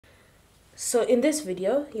So in this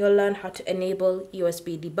video, you'll learn how to enable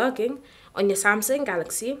USB debugging on your Samsung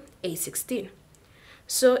Galaxy A16.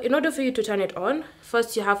 So in order for you to turn it on,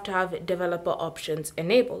 first you have to have developer options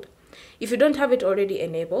enabled. If you don't have it already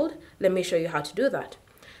enabled, let me show you how to do that.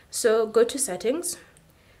 So go to settings.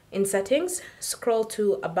 In settings, scroll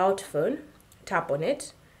to about phone, tap on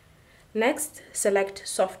it. Next, select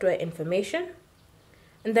software information.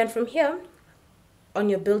 And then from here, on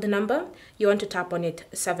your build number, you want to tap on it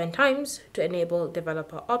 7 times to enable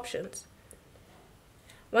developer options.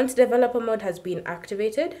 Once developer mode has been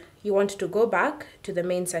activated, you want to go back to the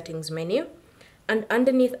main settings menu, and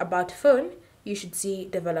underneath about phone, you should see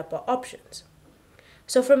developer options.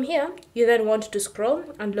 So from here, you then want to scroll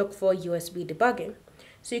and look for USB debugging.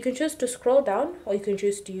 So you can choose to scroll down, or you can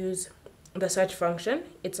choose to use the search function.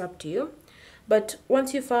 It's up to you. But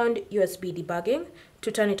once you found USB debugging,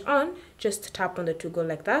 to turn it on, just tap on the toggle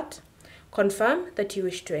like that, confirm that you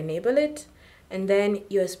wish to enable it, and then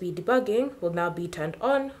USB debugging will now be turned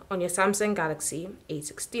on your Samsung Galaxy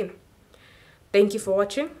A16. Thank you for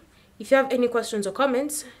watching. If you have any questions or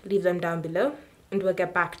comments, leave them down below and we'll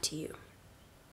get back to you.